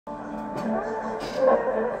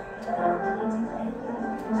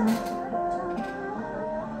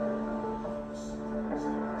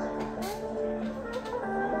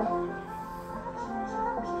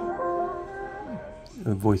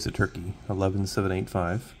Voice of Turkey,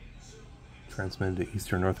 11785, transmitted to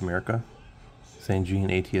Eastern North America, San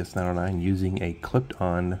Jean ATS 909, using a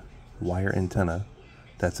clipped-on wire antenna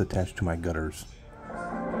that's attached to my gutters.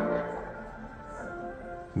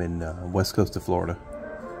 I'm in west coast of Florida.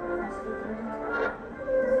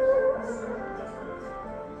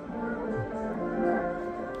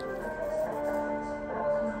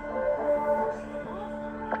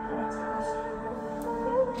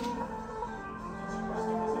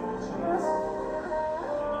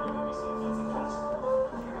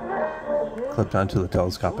 Clipped onto the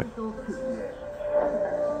telescopic.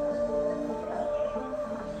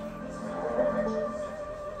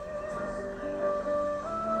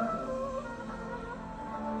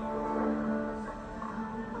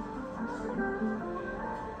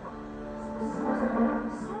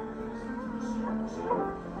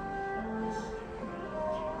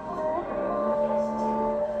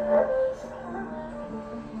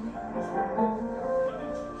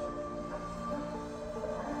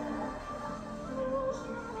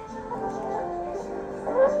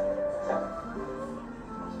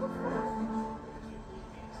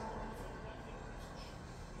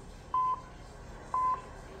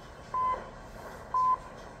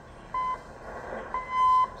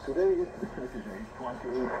 Today is Saturday,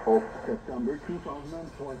 28th of September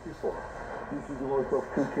 2024. This is the voice of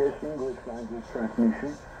kHz English language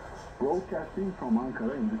transmission, broadcasting from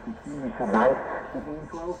Ankara in the 16-meter band between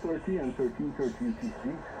 12:30 and 13:30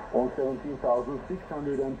 UTC on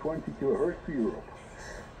 17,620 kHz to Europe.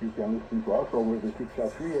 You can listen to us over the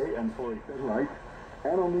 6.3A and 4A satellites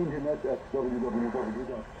and on the internet at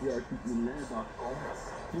www.crtplayer.com,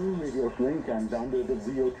 new radios link, and under the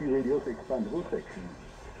VOT radios expandable section.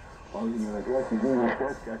 Our email address is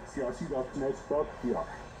english@crt.net.cr.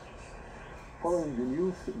 Following the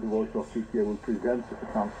news, the Voice of Turkey will present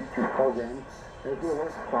some featured programs as well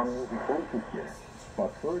as some music from Turkey.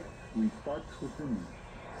 But first, we start with the news.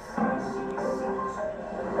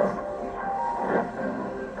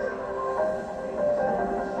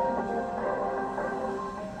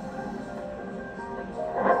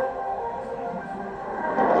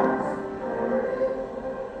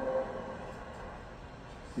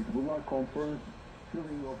 Hezbollah confirms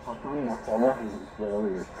killing of Hassan Nasrallah in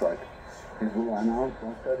Israeli airstrike. Hezbollah announced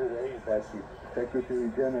on Saturday that its Secretary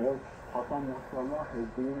General Hassan Nasrallah has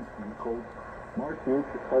been martyred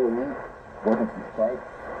following what it described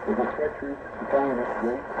as a treacherous Zionist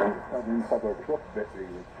raid on the southern suburbs of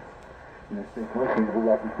Bethlehem. In a statement,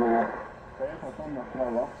 Hezbollah diplomat Sayed Hassan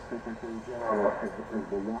Nasrallah, Secretary General of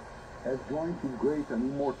Hezbollah, has joined his great and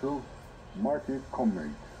immortal martyred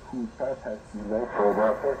comrades, whose path has been led for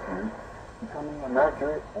over 40 years, becoming a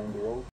martyr on the road